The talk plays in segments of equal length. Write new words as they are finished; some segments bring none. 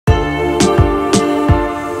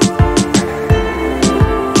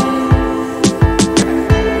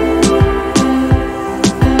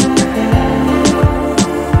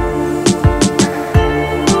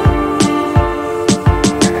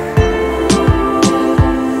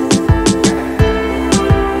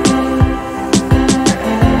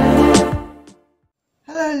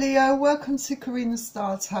welcome to Karina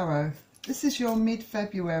Tarot. This is your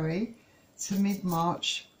mid-February to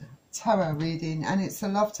mid-March tarot reading, and it's a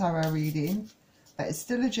love tarot reading, but it's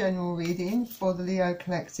still a general reading for the Leo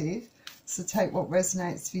collective, so take what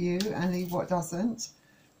resonates for you and leave what doesn't.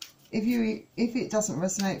 If it doesn't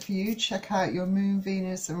resonate for you, check out your moon,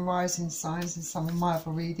 Venus and rising signs in some of my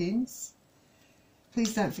other readings.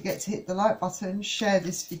 Please don't forget to hit the like button, share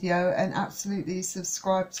this video and absolutely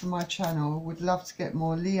subscribe to my channel. Would love to get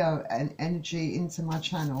more Leo and energy into my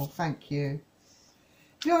channel. Thank you.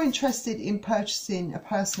 If you're interested in purchasing a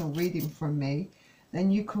personal reading from me,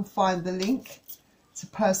 then you can find the link to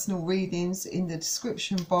personal readings in the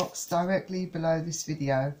description box directly below this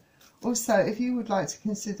video. Also, if you would like to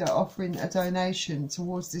consider offering a donation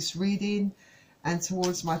towards this reading and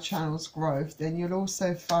towards my channel's growth, then you'll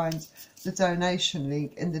also find the donation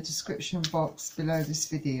link in the description box below this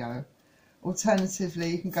video. Alternatively,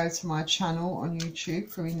 you can go to my channel on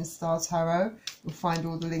YouTube, Karina Tarot. You'll find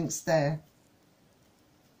all the links there.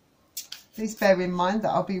 Please bear in mind that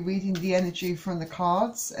I'll be reading the energy from the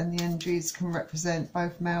cards, and the energies can represent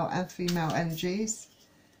both male and female energies,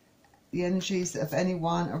 the energies of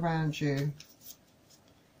anyone around you.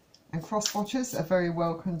 And cross-watchers are very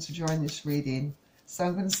welcome to join this reading. So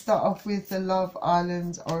I'm going to start off with the Love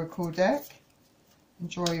Island Oracle deck and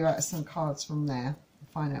draw you out some cards from there and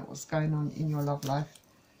find out what's going on in your love life.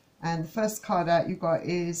 And the first card out you got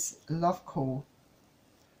is Love Call,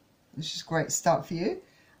 which is a great start for you.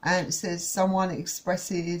 And it says someone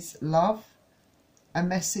expresses love, a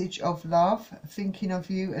message of love, thinking of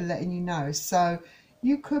you and letting you know. So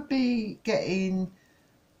you could be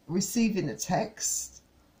receiving a text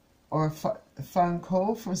or a phone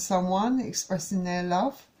call from someone expressing their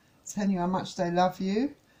love, telling you how much they love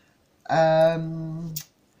you, letting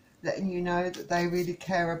you know that they really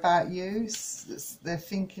care about you, they're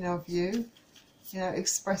thinking of you, you know,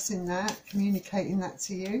 expressing that, communicating that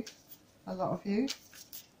to you, a lot of you.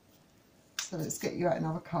 So let's get you out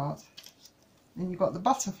another card. And you've got the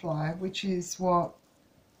Butterfly, which is what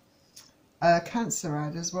Cancer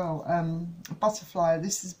had as well. A butterfly,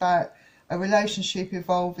 this is about a relationship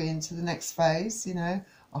evolving to the next phase, you know,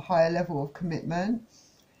 a higher level of commitment.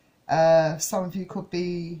 Some of you could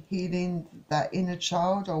be healing that inner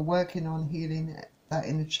child or working on healing that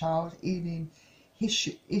inner child, healing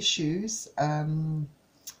issues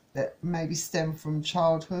that maybe stem from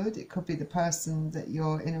childhood. It could be the person that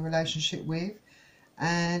you're in a relationship with.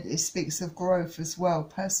 And it speaks of growth as well,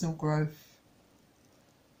 personal growth.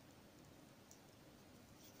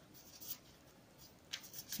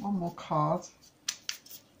 One more card.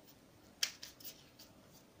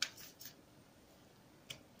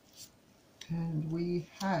 And we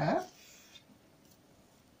have,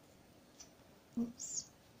 oops,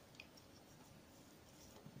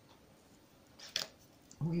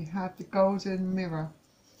 we have the Golden Mirror.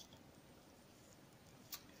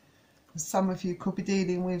 Some of you could be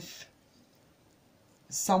dealing with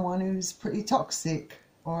someone who's pretty toxic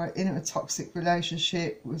or in a toxic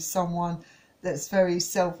relationship with someone that's very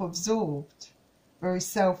self-absorbed, very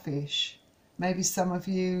selfish. Maybe some of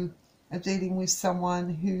you are dealing with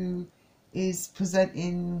someone who is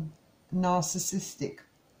presenting narcissistic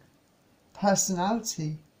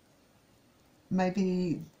personality.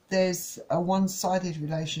 Maybe there's a one-sided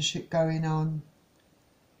relationship going on,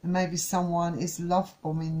 and maybe someone is love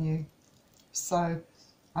bombing you. So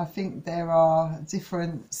I think there are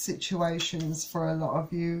different situations for a lot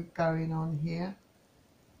of you going on here.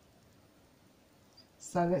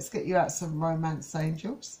 So let's get you out some romance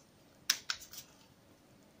angels.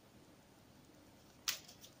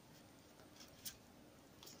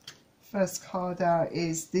 First card out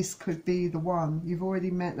is This Could Be the One. You've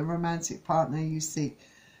already met the romantic partner you seek.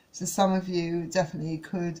 So some of you definitely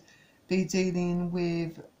could be dealing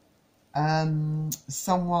with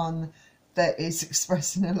someone that is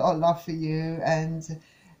expressing a lot of love for you, and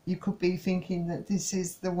you could be thinking that this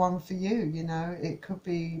is the one for you. You know, it could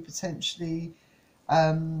be potentially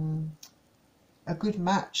a good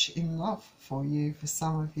match in love for you, for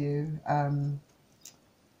some of you.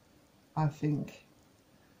 I think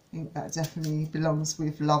that definitely belongs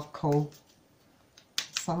with Love Call.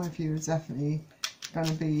 Some of you are definitely going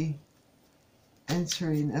to be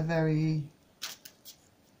entering a very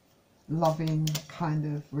loving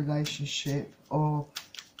kind of relationship, or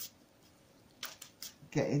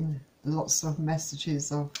getting lots of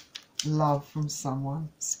messages of love from someone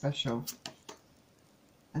special.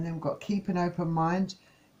 And then we've got Keep an Open Mind.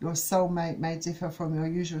 Your soulmate may differ from your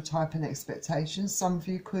usual type and expectations. Some of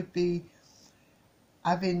you could be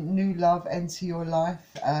having new love enter your life.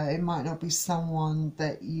 It might not be someone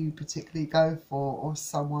that you particularly go for or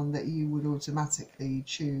someone that you would automatically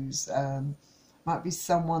choose. Might be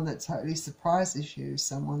someone that totally surprises you,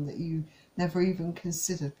 someone that you never even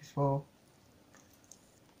considered before.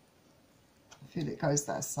 I feel it goes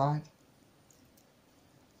that side.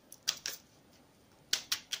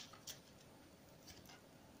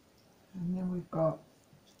 And then we've got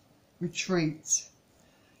retreat.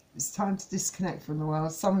 It's time to disconnect from the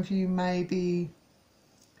world. Some of you may be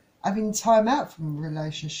having time out from a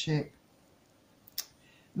relationship.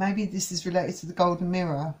 Maybe this is related to the golden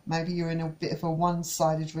mirror. Maybe you're in a bit of a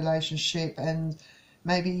one-sided relationship and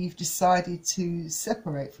maybe you've decided to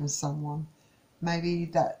separate from someone. Maybe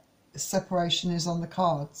that separation is on the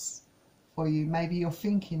cards for you. Maybe you're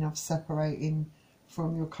thinking of separating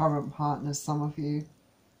from your current partner. Some of you,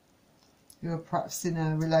 you're perhaps in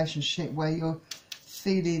a relationship where you're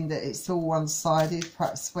feeling that it's all one-sided,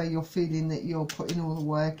 perhaps where you're feeling that you're putting all the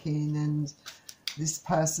work in and this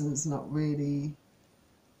person's not really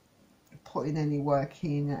putting any work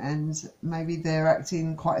in, and maybe they're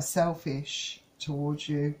acting quite selfish towards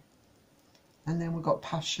you. And then we've got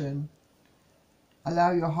passion.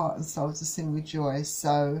 Allow your heart and soul to sing with joy.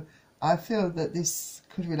 So I feel that this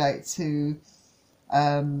could relate to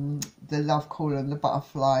the love call and the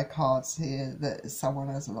butterfly cards here, that someone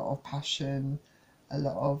has a lot of passion, a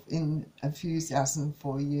lot of enthusiasm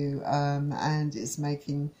for you, and it's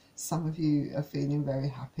making some of you are feeling very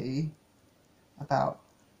happy about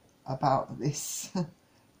this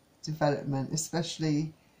development,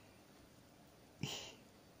 especially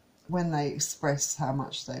when they express how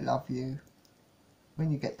much they love you, when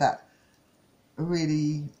you get that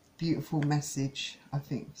really beautiful message. I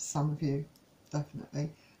think some of you, definitely.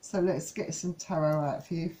 So let's get some tarot out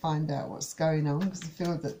for you, find out what's going on, because I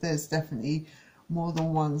feel that there's definitely more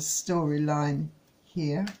than one storyline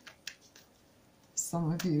here.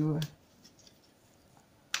 Some of you are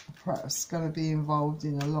perhaps going to be involved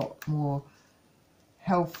in a lot more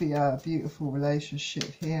healthier, beautiful relationship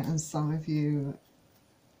here, and some of you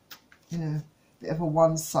in a bit of a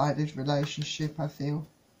one-sided relationship. I feel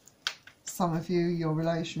some of you, your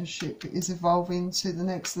relationship is evolving to the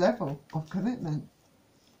next level of commitment,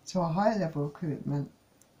 to a higher level of commitment.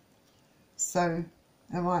 So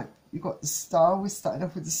you've got the Star. We're starting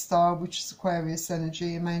off with the Star, which is Aquarius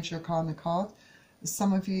energy, a major arcana card.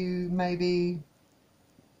 Some of you may be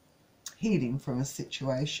healing from a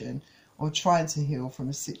situation or trying to heal from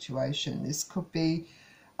a situation. This could be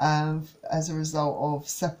as a result of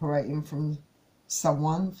separating from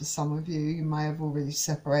someone. For some of you, you may have already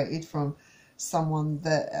separated from someone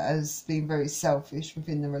that has been very selfish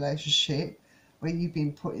within the relationship, where you've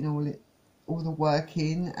been putting all the work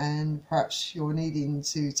in, and perhaps you're needing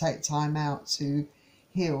to take time out to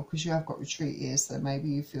heal, because you have got retreat here. So maybe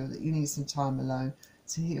you feel that you need some time alone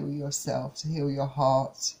to heal yourself, to heal your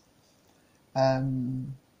heart.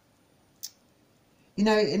 You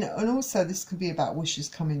know, and also this could be about wishes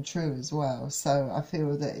coming true as well. So I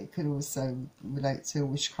feel that it could also relate to a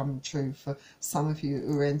wish coming true for some of you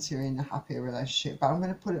who are entering a happier relationship. But I'm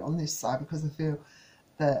going to put it on this side because I feel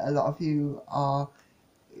that a lot of you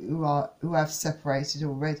who have separated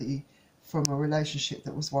already from a relationship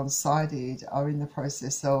that was one-sided are in the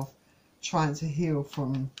process of trying to heal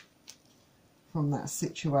from that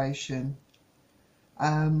situation.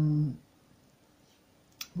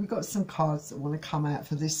 We've got some cards that want to come out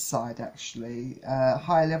for this side, actually.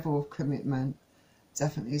 High level of commitment.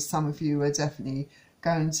 Definitely, some of you are definitely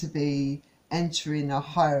going to be entering a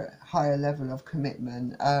higher level of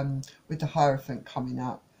commitment with the Hierophant coming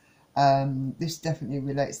up. This definitely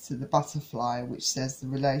relates to the butterfly, which says the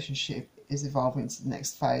relationship is evolving to the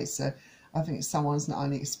next phase. So I think someone's not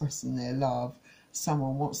only expressing their love,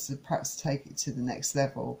 someone wants to perhaps take it to the next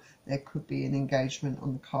level. There could be an engagement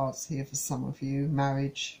on the cards here for some of you,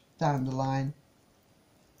 marriage down the line,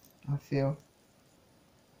 I feel.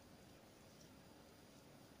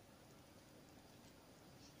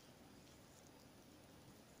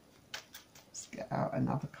 Let's get out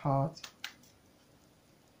another card.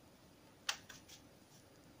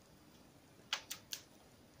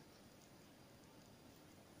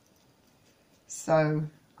 So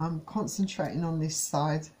I'm concentrating on this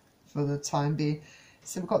side for the time being.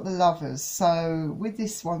 So we've got the Lovers. So with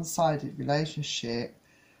this one-sided relationship,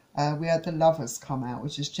 we had the Lovers come out,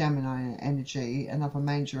 which is Gemini energy, another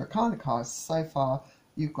major arcana card. So far,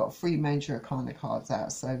 you've got 3 major arcana cards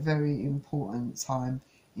out. So very important time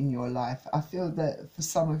in your life. I feel that for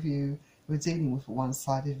some of you who are dealing with a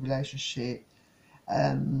one-sided relationship,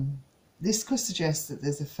 this could suggest that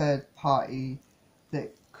there's a third party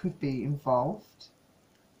that could be involved.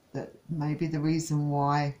 that may be the reason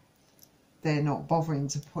why they're not bothering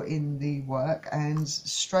to put in the work. And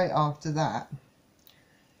straight after that,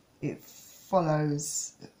 it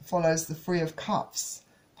follows the Three of Cups,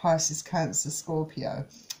 Pisces, Cancer, Scorpio.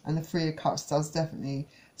 And the Three of Cups does definitely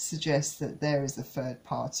suggest that there is a third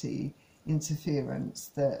party interference,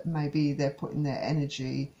 that maybe they're putting their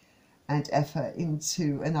energy and effort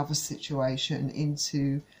into another situation,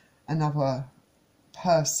 into another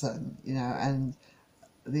person, you know, and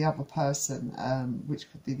the other person,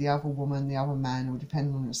 which could be the other woman, the other man, or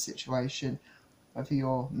depending on the situation, whether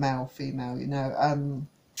you're male, female, you know.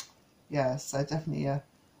 Yeah, so definitely a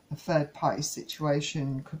third party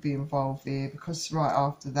situation could be involved here, because right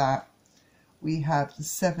after that we have the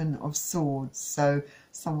Seven of Swords. So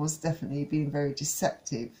someone's definitely being very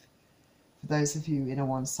deceptive. For those of you in a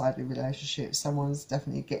one-sided relationship, someone's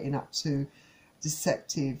definitely getting up to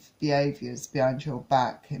deceptive behaviours behind your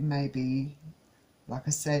back. It may be, like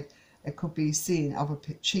I said, it could be seeing other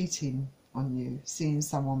cheating on you, seeing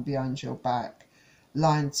someone behind your back,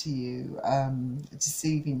 lying to you,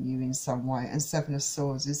 deceiving you in some way. And Seven of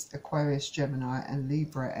Swords is Aquarius, Gemini and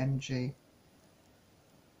Libra energy.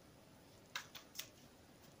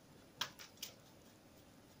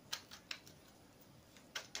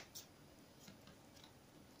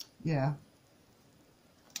 Yeah.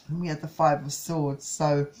 And we had the Five of Swords.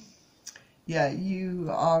 So yeah, you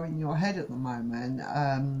are in your head at the moment.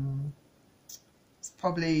 It's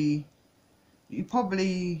probably, you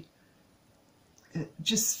probably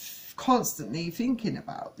just constantly thinking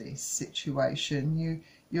about this situation.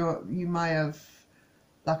 You may have,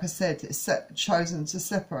 like I said, chosen to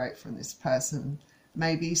separate from this person.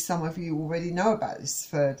 Maybe some of you already know about this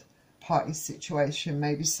third party situation,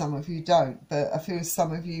 maybe some of you don't, but I feel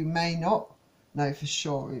some of you may not know for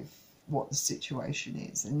sure what the situation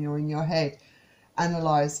is, and you're in your head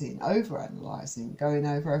analysing, over-analysing, going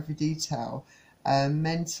over every detail,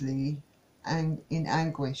 mentally and in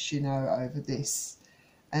anguish, you know, over this,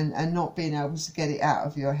 and not being able to get it out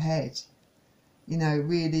of your head, you know,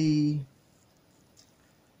 really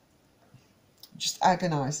just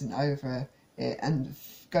agonising over it and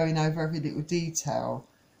going over every little detail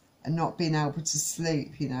and not being able to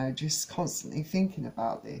sleep, you know, just constantly thinking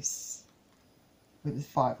about this with the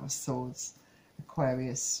Five of Swords,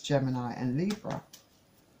 Aquarius, Gemini and Libra.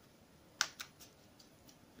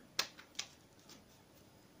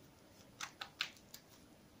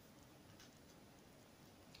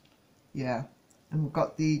 Yeah, and we've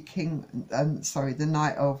got the King, the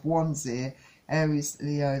Knight of Wands here, Aries,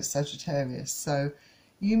 Leo, Sagittarius. So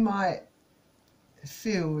you might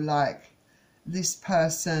feel like this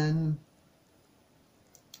person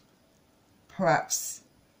perhaps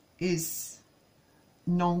is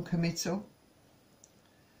non-committal.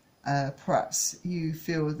 Perhaps you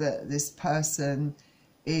feel that this person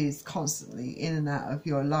is constantly in and out of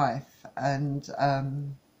your life, and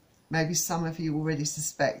maybe some of you already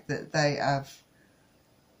suspect that they have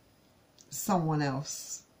someone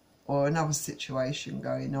else or another situation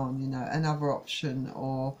going on, you know, another option,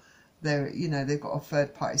 or they're, you know, they've got a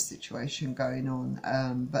third party situation going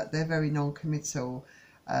on, but they're very non-committal.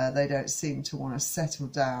 They don't seem to want to settle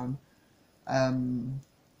down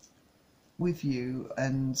with you,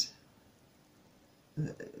 and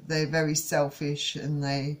they're very selfish, and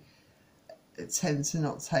they tend to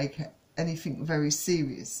not take anything very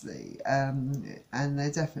seriously, and they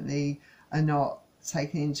definitely are not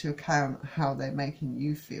taking into account how they're making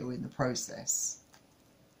you feel in the process.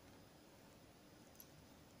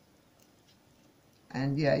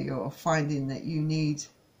 And yeah, you're finding that you need,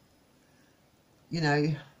 you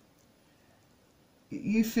know,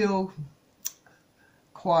 you feel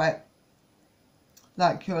quite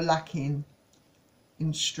like you're lacking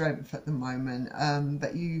in strength at the moment,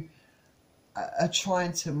 but you are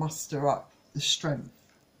trying to muster up the strength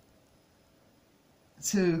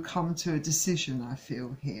to come to a decision, I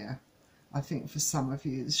feel here. I think for some of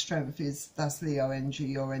you, the strength is, that's Leo energy,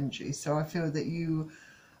 your energy. So I feel that you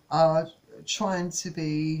are trying to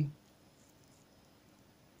be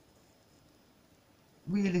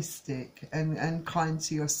realistic and kind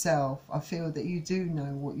to yourself. I feel that you do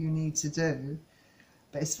know what you need to do,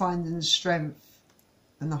 but it's finding the strength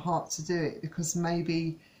and the heart to do it, because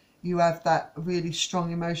maybe you have that really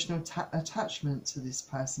strong emotional attachment to this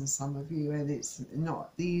person, some of you, and it's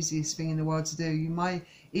not the easiest thing in the world to do. You might,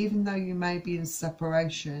 even though you may be in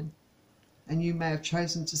separation and you may have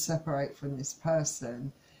chosen to separate from this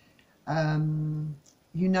person,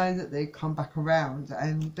 you know that they come back around,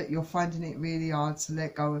 but you're finding it really hard to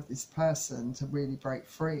let go of this person, to really break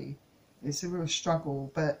free. It's a real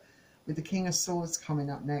struggle. But with the King of Swords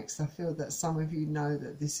coming up next, I feel that some of you know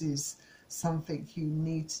that this is something you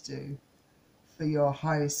need to do for your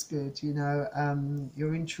highest good. You know,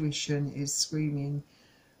 your intuition is screaming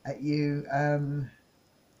at you.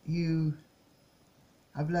 You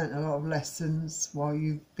have learnt a lot of lessons while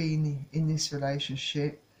you've been in this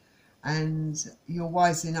relationship, and you're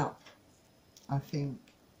wising up, I think.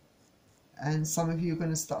 And some of you are going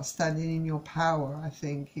to start standing in your power, I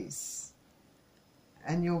think.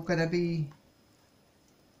 And you're going to be,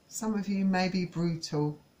 some of you may be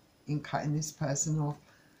brutal in cutting this person off,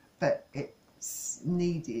 but it's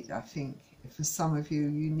needed, I think. For some of you,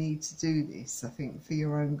 you need to do this, I think, for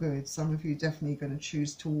your own good. Some of you definitely going to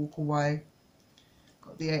choose to walk away.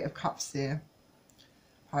 Got the 8 of Cups here.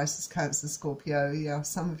 Pisces, Cancer, Scorpio. Yeah,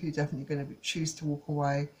 some of you definitely going to choose to walk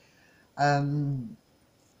away.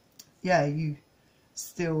 Yeah, you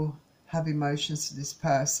still have emotions for this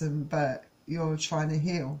person, but you're trying to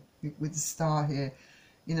heal with the Star here.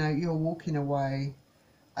 You know, you're walking away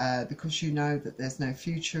because you know that there's no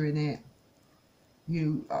future in it.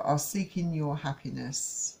 You are seeking your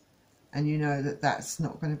happiness, and you know that that's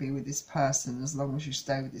not going to be with this person. As long as you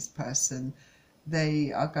stay with this person,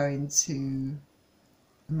 they are going to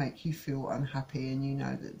make you feel unhappy, and you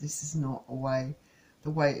know that this is not the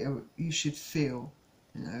way you should feel.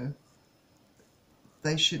 You know,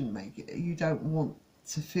 they shouldn't make it. You don't want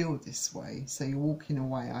to feel this way, so you're walking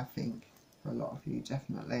away, I think, for a lot of you,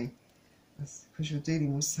 definitely. That's because you're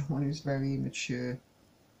dealing with someone who's very immature.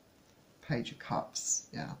 Page of Cups,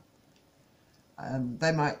 yeah.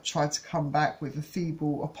 They might try to come back with a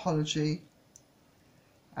feeble apology.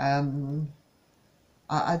 I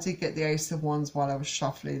did get the Ace of Wands while I was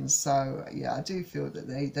shuffling, so yeah, I do feel that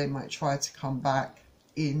they might try to come back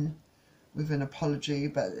in with an apology,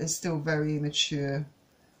 but they're still very immature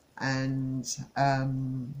and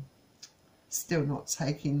still not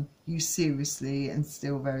taking you seriously, and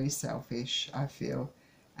still very selfish, I feel.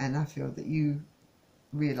 And I feel that you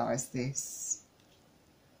realise this.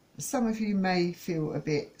 Some of you may feel a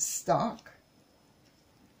bit stuck,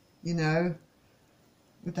 you know,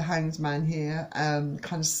 with the Hanged Man here,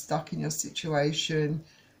 kind of stuck in your situation,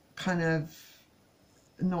 kind of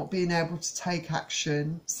not being able to take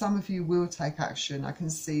action. Some of you will take action. I can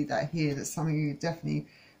see that here, that some of you definitely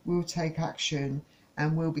will take action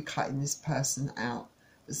and will be cutting this person out.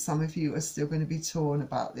 But some of you are still going to be torn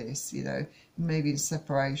about this, you know, maybe in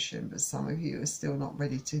separation, but some of you are still not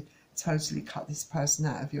ready to totally cut this person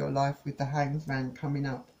out of your life with the Hanged Man coming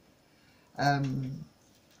up.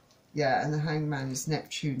 Yeah, and the Hanged Man is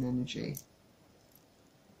Neptune energy.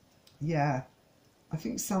 Yeah, I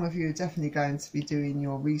think some of you are definitely going to be doing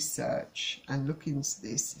your research and looking into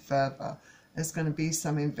this further. There's going to be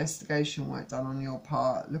some investigation work done on your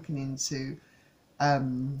part, looking into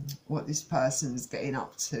what this person is getting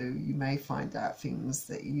up to. You may find out things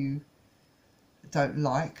that you don't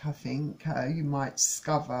like, I think. You might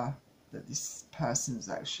discover that this person's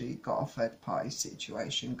actually got a third party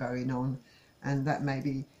situation going on, and that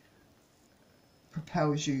maybe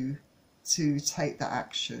propels you to take that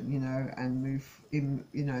action, you know, and move in,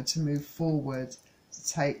 you know, to move forward, to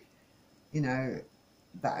take, you know,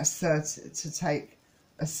 that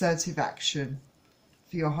assertive action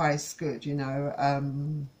for your highest good, you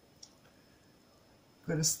know.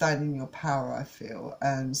 Got to stand in your power, I feel,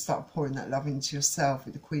 and start pouring that love into yourself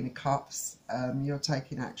with the Queen of Cups. You're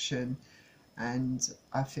taking action, and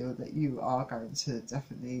I feel that you are going to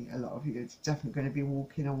definitely, a lot of you are definitely going to be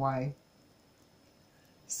walking away.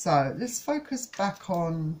 So let's focus back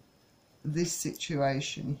on this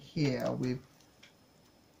situation here,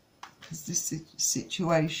 because this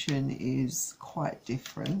situation is quite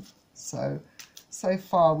different. So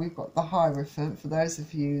far we've got the Hierophant. For those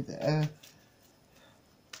of you that are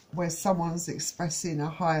where someone's expressing a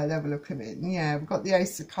higher level of commitment, yeah, we've got the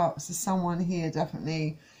Ace of Cups. So someone here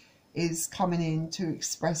definitely is coming in to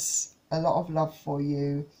express a lot of love for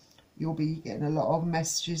you. You'll be getting a lot of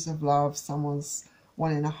messages of love. Someone's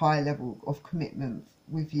wanting a high level of commitment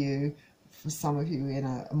with you. For some of you in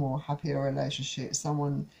a more happier relationship,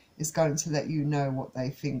 someone is going to let you know what they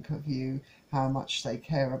think of you, how much they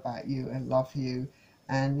care about you and love you.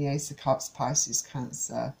 And the Ace of Cups, Pisces,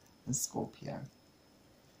 Cancer and Scorpio.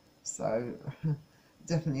 So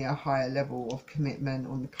definitely a higher level of commitment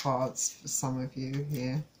on the cards for some of you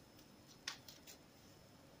here.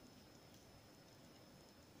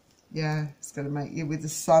 Yeah, it's going to make you, with the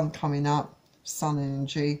Sun coming up, Sun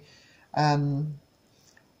energy,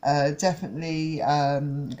 definitely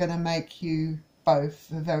going to make you both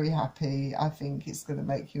very happy. I think it's going to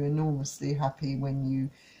make you enormously happy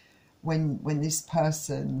when this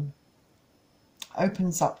person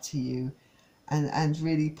opens up to you and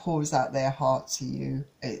really pours out their heart to you.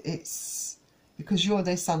 It's because you're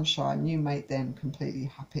their sunshine. You make them completely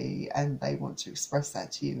happy, and they want to express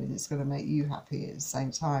that to you, and it's going to make you happy at the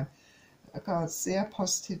same time. Oh God, see how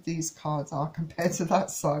positive these cards are compared to that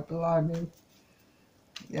side below me.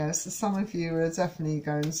 Yeah, so some of you are definitely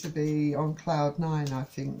going to be on cloud 9, I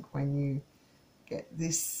think, when you get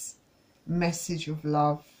this message of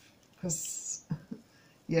love. Because,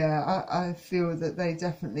 yeah, I feel that they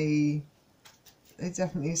definitely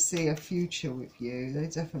see a future with you. They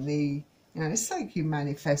definitely, you know, it's like you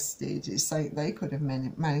manifested. It's like they could have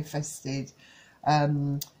manifested.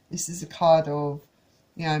 This is a card of,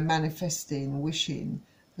 you know, manifesting, wishing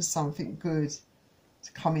for something good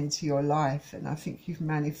to come into your life, and I think you've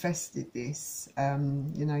manifested this.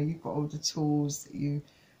 You know, you've got all the tools that you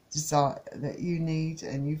desire, that you need,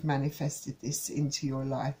 and you've manifested this into your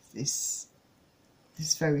life, this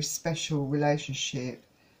very special relationship,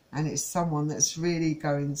 and it's someone that's really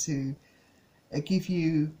going to give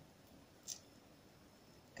you,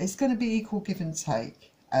 it's going to be equal give and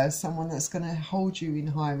take, someone that's going to hold you in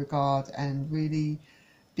high regard and really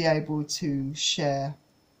be able to share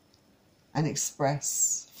and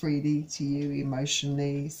express freely to you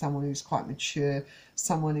emotionally, someone who's quite mature,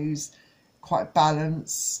 someone who's quite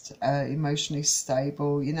balanced, emotionally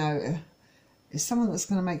stable. You know, it's someone that's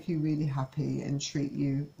going to make you really happy and treat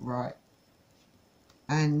you right.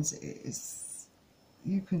 And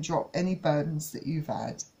you can drop any burdens that you've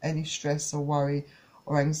had, any stress or worry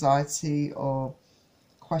or anxiety or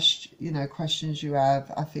questions you have.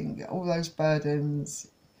 I think all those burdens,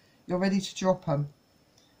 you're ready to drop them.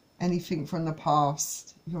 Anything from the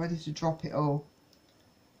past, you're ready to drop it all.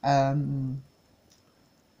 I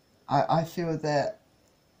feel that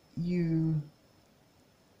you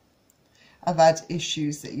have had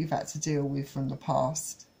issues that you've had to deal with from the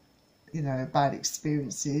past, you know, bad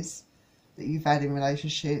experiences that you've had in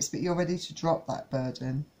relationships, but you're ready to drop that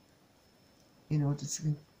burden in order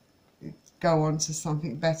to go on to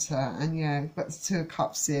something better. And yeah, but the Two of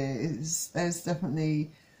Cups here, there's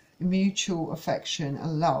definitely mutual affection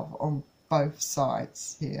and love on both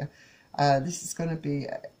sides here. This is going to be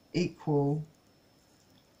equal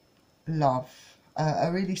love,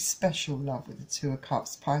 a really special love with the Two of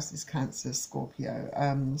Cups, Pisces, Cancer, Scorpio,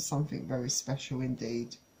 something very special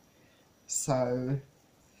indeed. So,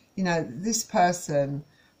 you know, this person,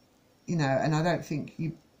 you know, and I don't think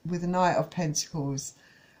you, with the Knight of Pentacles,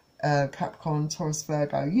 Capricorn, Taurus,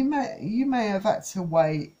 Virgo, you may have had to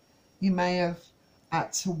wait,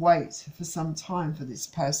 for some time for this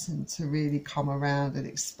person to really come around and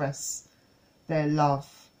express their love,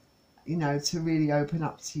 you know, to really open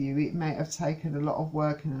up to you. It may have taken a lot of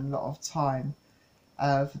work and a lot of time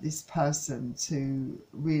for this person to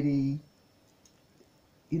really,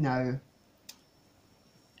 you know,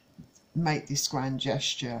 make this grand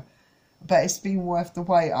gesture. But it's been worth the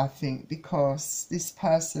wait, I think, because this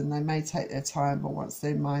person, they may take their time, but once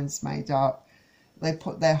their mind's made up, they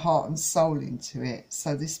put their heart and soul into it.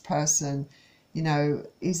 So this person, you know,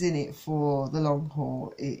 is in it for the long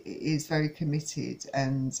haul. It is very committed,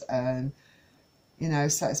 and you know,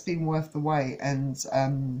 so it's been worth the wait. And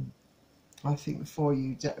I think for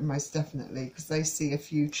you, most definitely, because they see a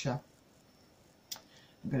future.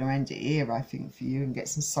 I'm going to end it here, I think, for you, and get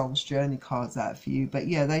some Soul's Journey cards out for you. But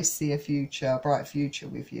yeah, they see a future, a bright future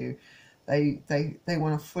with you. They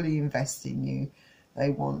want to fully invest in you.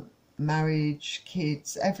 They want marriage,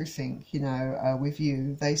 kids, everything, you know, with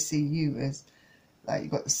you. They see you as, like,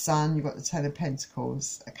 you've got the Sun, you've got the Ten of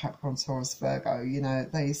Pentacles, a Capricorn, Taurus, Virgo. You know,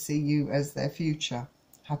 they see you as their future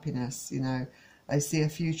happiness. You know, they see a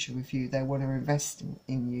future with you. They want to invest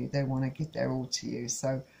in you. They want to give their all to you.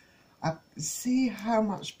 So I see how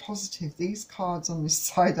much positive these cards on this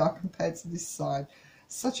side are compared to this side.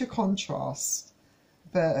 Such a contrast.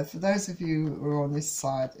 But for those of you who are on this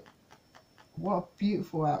side, what a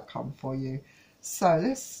beautiful outcome for you. So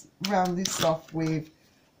let's round this off with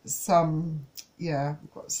some, yeah,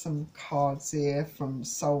 we've got some cards here from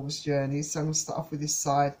Soul's Journey. So I'm going to start off with this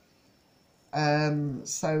side.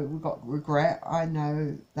 So we've got regret. I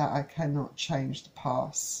know that I cannot change the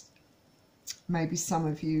past. Maybe some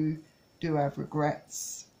of you do have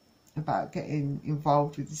regrets about getting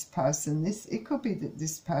involved with this person. It could be that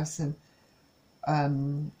this person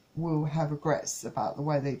will have regrets about the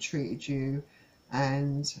way they treated you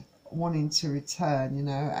and wanting to return, you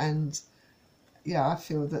know. And yeah, I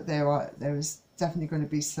feel that there is definitely going to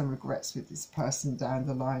be some regrets with this person down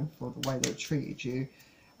the line for the way they treated you.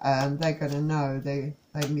 They're going to know they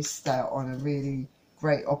missed out on a really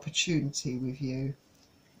great opportunity with you.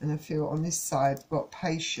 And I feel on this side, I've got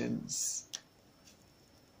patience.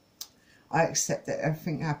 I accept that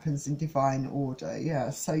everything happens in divine order. Yeah,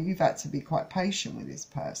 so you've had to be quite patient with this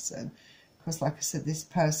person, because like I said, this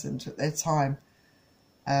person took their time,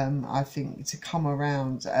 I think, to come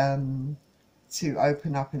around, to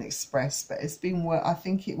open up and express. But it's been, I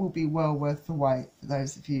think it will be well worth the wait for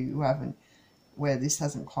those of you who haven't, where this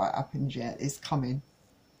hasn't quite happened yet. It's coming.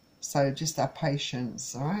 So just have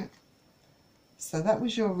patience, all right? So that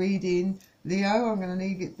was your reading, Leo. I'm going to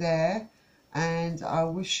leave it there, and I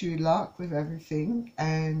wish you luck with everything.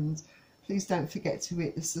 And please don't forget to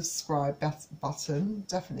hit the subscribe button.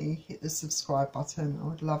 Definitely hit the subscribe button. I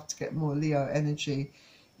would love to get more Leo energy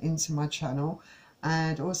into my channel.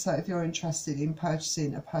 And also, if you're interested in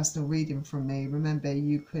purchasing a personal reading from me, remember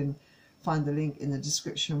you can find the link in the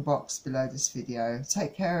description box below this video.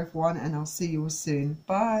 Take care, everyone, and I'll see you all soon.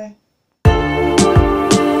 Bye.